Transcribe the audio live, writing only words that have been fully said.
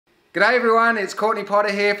G'day everyone, it's Courtney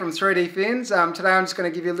Potter here from 3DFINS. Today I'm just going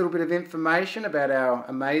to give you a little bit of information about our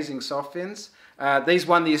amazing soft fins. These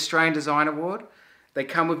won the Australian Design Award. They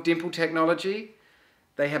come with Dimple Technology.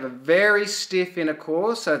 They have a very stiff inner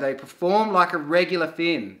core, so they perform like a regular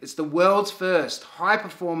fin. It's the world's first high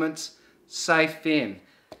performance, safe fin.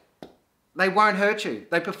 They won't hurt you.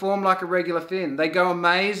 They perform like a regular fin. They go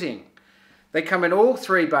amazing. They come in all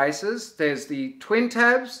three bases. There's the twin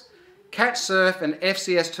tabs, Catch Surf and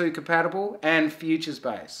FCS2 compatible, and Futures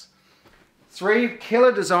base. 3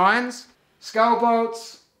 killer designs: skull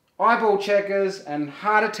bolts, eyeball checkers, and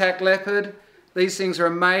heart attack leopard. These things are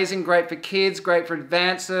amazing, great for kids, great for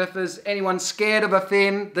advanced surfers. Anyone scared of a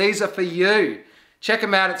fin, these are for you. Check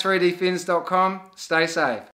them out at 3dfins.com. Stay safe.